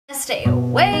stay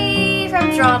away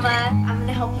from drama. I'm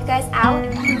gonna help you guys out.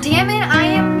 Damn it, I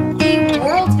am the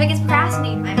world's biggest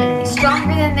procrastinator. I'm gonna be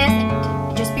stronger than this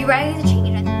and just be ready to change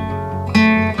it.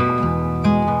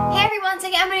 Hey everyone,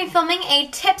 today I'm gonna be filming a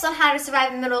tips on how to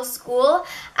survive middle school.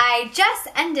 I just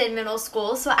ended middle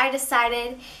school, so I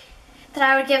decided that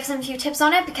I would give some few tips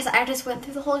on it because I just went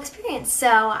through the whole experience. So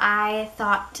I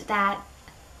thought that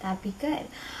that'd be good.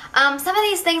 Some of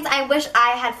these things I wish I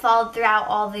had followed throughout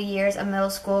all the years of middle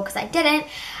school because I didn't,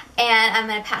 and I'm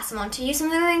gonna pass them on to you. Some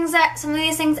of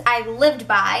these things I lived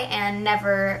by and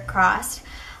never crossed.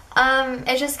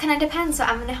 It just kind of depends. So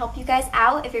I'm gonna help you guys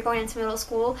out if you're going into middle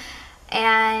school,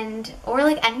 or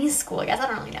like any school. I guess I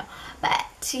don't really know, but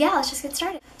yeah, let's just get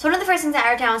started. So one of the first things I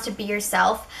wrote down was to be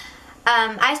yourself.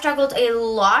 I struggled a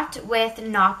lot with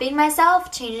not being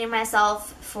myself, changing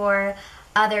myself for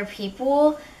other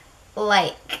people,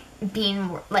 like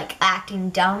being like acting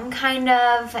dumb kind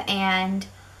of, and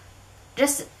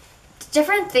just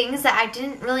different things that I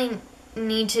didn't really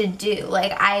need to do.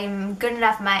 Like, I'm good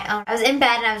enough on my own. I was in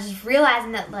bed and I was just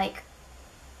realizing that like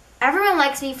everyone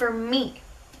likes me for me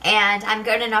and I'm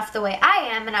good enough the way I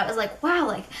am, and I was like, wow,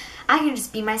 like I can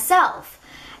just be myself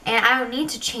and I don't need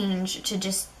to change to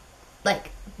just like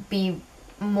be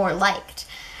more liked.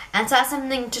 And so that's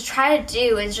something to try to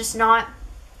do, is just not,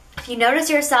 if you notice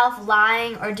yourself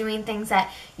lying or doing things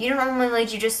that you don't normally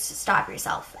like, you just stop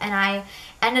yourself. And I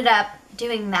ended up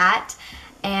doing that,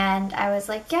 and I was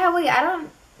like, yeah, wait, I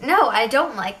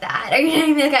don't like that. Or, you know what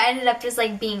I mean? Like, I ended up just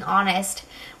like being honest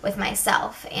with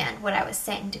myself and what I was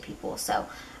saying to people. So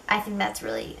I think that's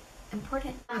really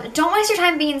important. Don't waste your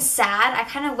time being sad. I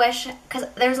kind of wish, because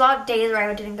there's a lot of days where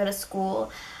I didn't go to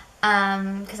school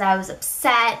because I was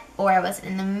upset or I wasn't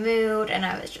in the mood and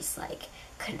I was just like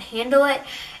couldn't handle it.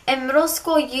 In middle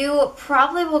school, you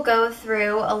probably will go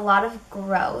through a lot of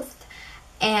growth,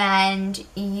 and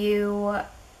your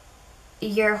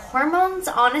hormones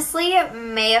honestly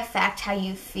may affect how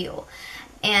you feel.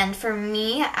 And for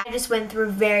me, I just went through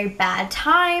a very bad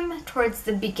time towards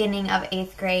the beginning of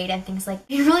 8th grade and things like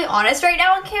that. I'm really honest right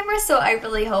now on camera, so I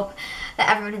really hope that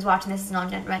everyone who's watching this is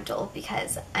non-judgmental,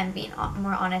 because I'm being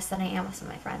more honest than I am with some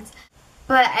of my friends.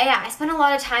 But yeah, I spent a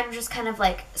lot of time just kind of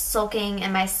like sulking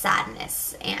in my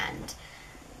sadness and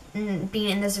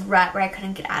being in this rut where I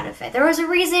couldn't get out of it. There was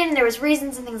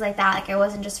reasons and things like that. Like, it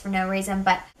wasn't just for no reason,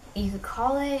 but you could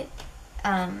call it,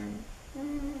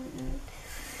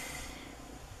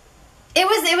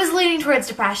 it was leading towards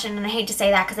depression, and I hate to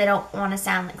say that because I don't want to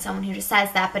sound like someone who just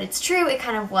says that, but it's true, it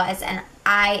kind of was. And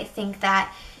I think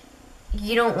that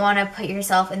you don't want to put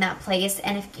yourself in that place,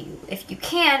 and if you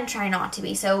can, try not to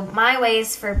be. So my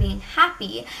ways for being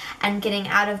happy and getting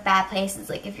out of bad places,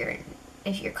 like if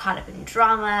you're caught up in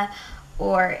drama,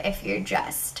 or if you're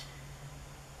just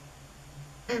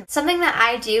something that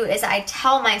I do is I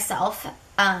tell myself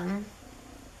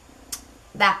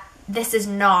that this is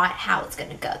not how it's going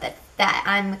to go, that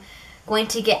I'm going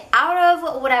to get out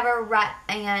of whatever rut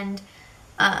and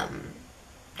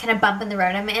kind of bump in the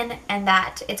road I'm in, and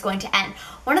that it's going to end.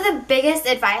 One of the biggest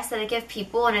advice that I give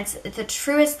people, and it's the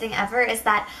truest thing ever, is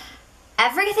that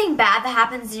everything bad that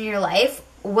happens in your life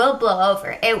will blow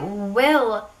over. It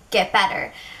will get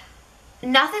better.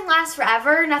 Nothing lasts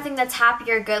forever. Nothing that's happy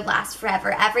or good lasts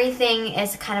forever. Everything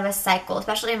is kind of a cycle,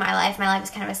 especially in my life. My life is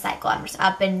kind of a cycle. I'm just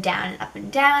up and down and up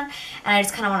and down, and I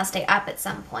just kind of want to stay up at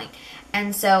some point.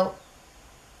 And so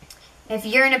if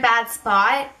you're in a bad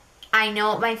spot, I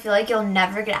know it might feel like you'll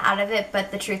never get out of it,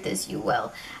 but the truth is you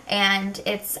will. And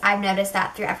I've noticed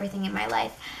that through everything in my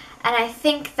life. And I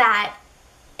think that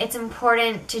it's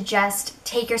important to just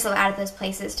take yourself out of those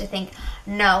places to think,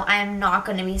 no, I'm not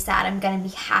going to be sad. I'm going to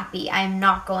be happy. I'm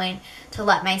not going to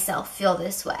let myself feel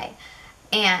this way.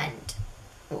 And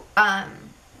I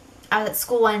was at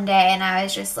school one day, and I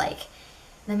was just like,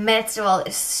 in the midst of all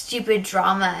this stupid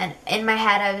drama, and in my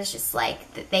head I was just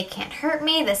like, they can't hurt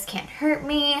me, this can't hurt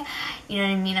me, you know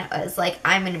what I mean? I was like,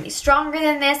 I'm gonna be stronger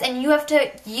than this, and you have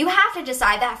to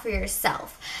decide that for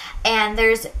yourself, and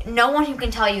there's no one who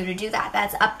can tell you to do that.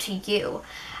 That's up to you.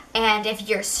 And if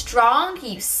you're strong,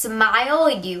 you smile,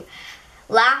 you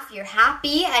laugh, you're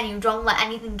happy, and you don't let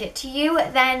anything get to you,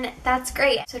 then that's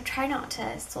great. So try not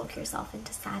to sulk yourself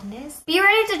into sadness. Be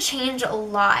ready to change a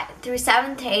lot. Through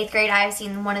 7th to 8th grade, I've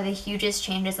seen one of the hugest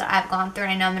changes that I've gone through,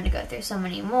 and I know I'm going to go through so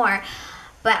many more,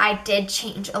 but I did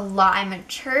change a lot. I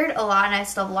matured a lot, and I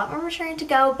still have a lot more maturing to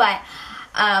go, but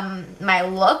my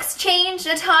looks changed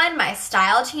a ton, my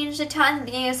style changed a ton. At the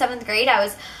beginning of 7th grade, I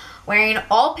was wearing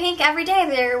all pink every day.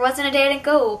 There wasn't a day I didn't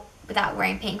go without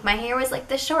wearing pink. My hair was like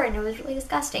this short, and it was really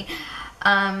disgusting.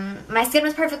 My skin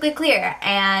was perfectly clear,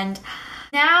 and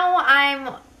now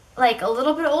I'm like a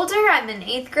little bit older. I'm in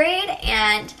 8th grade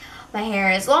and my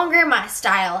hair is longer, my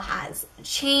style has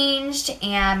changed,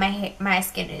 and my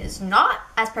skin is not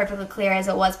as perfectly clear as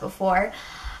it was before.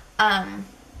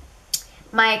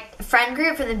 My friend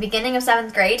group from the beginning of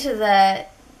 7th grade to the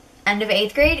end of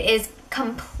 8th grade is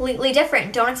completely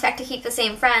different. Don't expect to keep the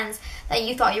same friends that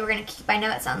you thought you were going to keep. I know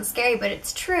that sounds scary, but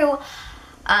it's true.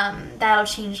 That'll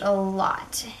change a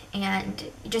lot, and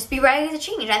just be ready to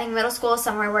change. I think middle school is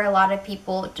somewhere where a lot of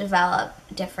people develop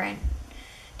different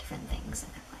things in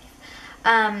their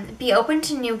life. Be open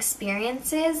to new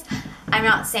experiences. I'm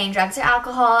not saying drugs or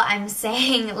alcohol. I'm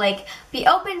saying, like, be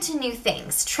open to new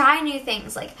things. Try new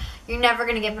things. Like, you're never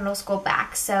going to get middle school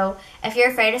back. So if you're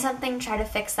afraid of something, try to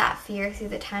fix that fear through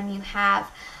the time you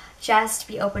have. Just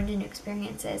be open to new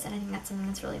experiences, and I think that's something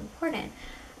that's really important.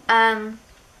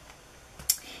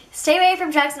 Stay away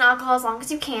from drugs and alcohol as long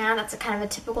as you can. That's a kind of a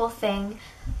typical thing.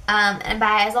 And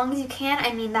by as long as you can,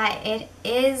 I mean that it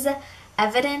is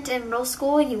evident in middle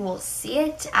school. You will see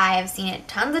it. I have seen it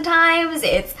tons of times.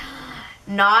 It's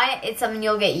something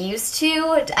you'll get used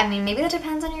to. I mean, maybe that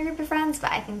depends on your group of friends,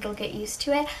 but I think you'll get used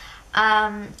to it.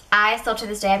 I still to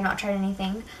this day have not tried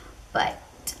anything, but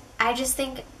I just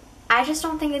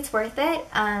don't think it's worth it.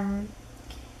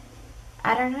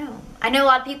 I don't know. I know a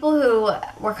lot of people who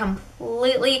were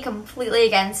completely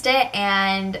against it,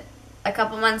 and a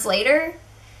couple months later,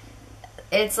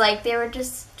 it's like they were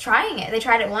just trying it. They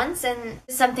tried it once, and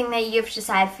it's something that you have to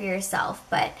decide for yourself.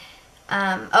 But,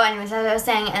 anyways, as I was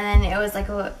saying, and then it was like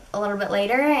a little bit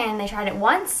later, and they tried it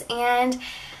once, and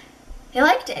they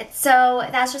liked it. So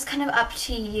that's just kind of up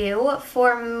to you.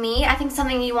 For me, I think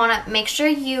something you want to make sure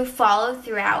you follow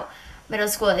throughout middle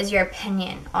school is your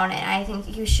opinion on it. I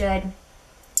think you should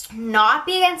not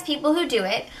be against people who do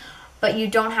it, but you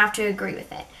don't have to agree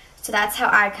with it. So that's how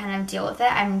I kind of deal with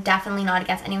it. I'm definitely not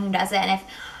against anyone who does it, and if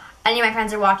any of my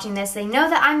friends are watching this, they know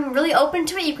that I'm really open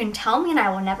to it. You can tell me and I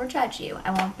will never judge you.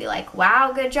 I won't be like,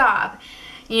 wow, good job.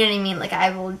 You know what I mean? Like,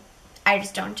 I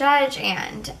just don't judge,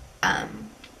 and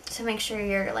so make sure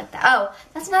you're like that. Oh,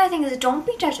 that's another thing, is don't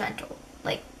be judgmental.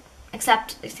 Like,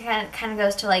 accept, it kind of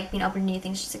goes to like being open to new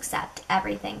things, just accept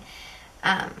everything.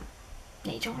 Yeah,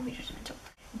 you don't want to be judgmental.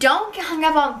 Don't get hung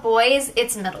up on boys.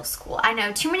 It's middle school. I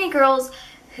know too many girls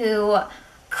who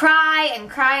cry and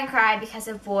cry and cry because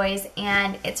of boys,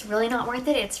 and it's really not worth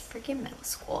it. It's freaking middle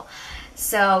school.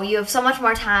 So you have so much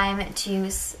more time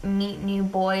to meet new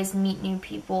boys, meet new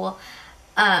people.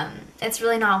 It's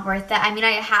really not worth it. I mean,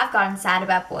 I have gotten sad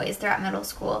about boys throughout middle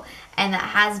school, and that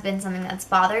has been something that's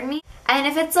bothered me. And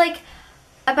if it's like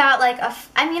about like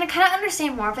I mean, I kind of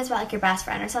understand more if it's about like your best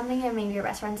friend or something, and maybe your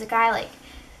best friend's a guy, like,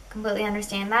 completely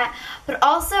understand that. But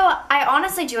also, I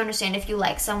honestly do understand if you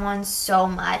like someone so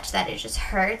much that it just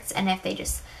hurts, and if they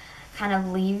just kind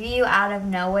of leave you out of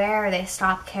nowhere, or they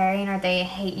stop caring, or they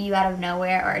hate you out of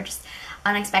nowhere, or just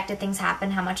unexpected things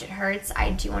happen, how much it hurts.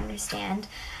 I do understand,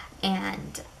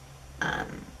 and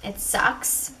it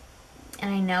sucks,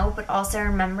 and I know, but also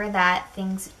remember that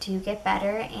things do get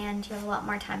better, and you have a lot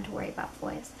more time to worry about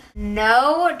boys.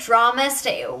 No drama.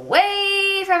 Stay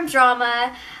away from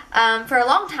drama. For a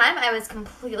long time, I was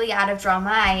completely out of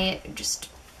drama.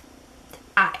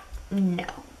 No.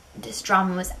 This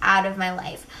drama was out of my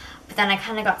life. But then I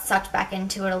kind of got sucked back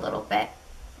into it a little bit.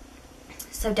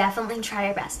 So definitely try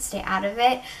your best to stay out of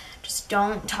it. Just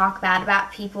don't talk bad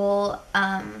about people.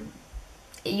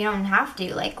 You don't have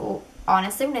to. Like,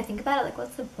 honestly, when I think about it, like,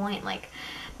 what's the point? Like,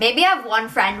 maybe have one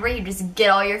friend where you just get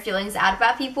all your feelings out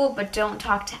about people, but don't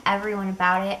talk to everyone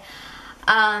about it.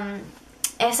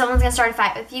 If someone's gonna start a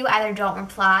fight with you, either don't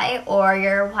reply, or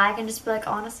your reply can just be like,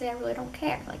 honestly, I really don't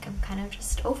care. Like, I'm kind of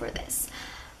just over this.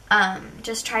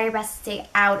 Just try your best to stay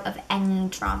out of any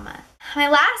drama. My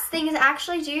last thing is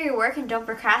actually do your work and don't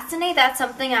procrastinate. That's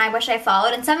something I wish I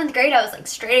followed. In 7th grade, I was like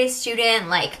straight A student,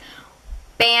 like,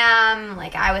 bam,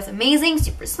 like, I was amazing,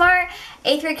 super smart.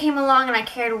 8th grade came along and I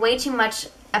cared way too much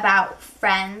about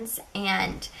friends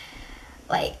and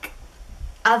like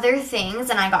other things,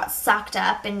 and I got sucked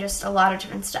up in just a lot of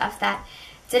different stuff that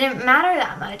didn't matter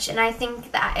that much. And I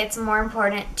think that it's more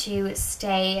important to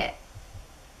stay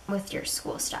with your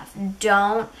school stuff.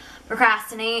 Don't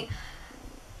procrastinate.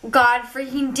 God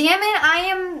freaking damn it, I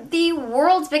am the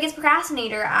world's biggest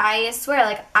procrastinator. I swear,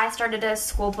 like, I started a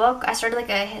school book. I started like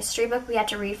a history book we had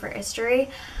to read for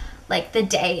history like the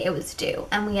day it was due,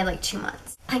 and we had like 2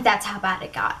 months. Like, that's how bad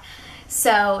it got.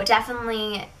 So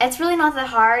definitely, it's really not that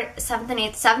hard. 7th and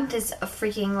 8th. 7th is a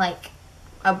freaking like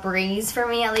a breeze for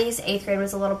me, at least. 8th grade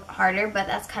was a little harder, but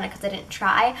that's kind of because I didn't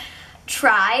try.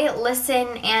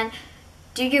 Listen, and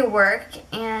do your work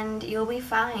and you'll be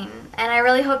fine. And I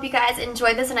really hope you guys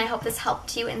enjoyed this, and I hope this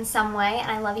helped you in some way,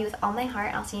 and I love you with all my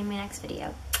heart. I'll see you in my next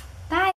video. Bye!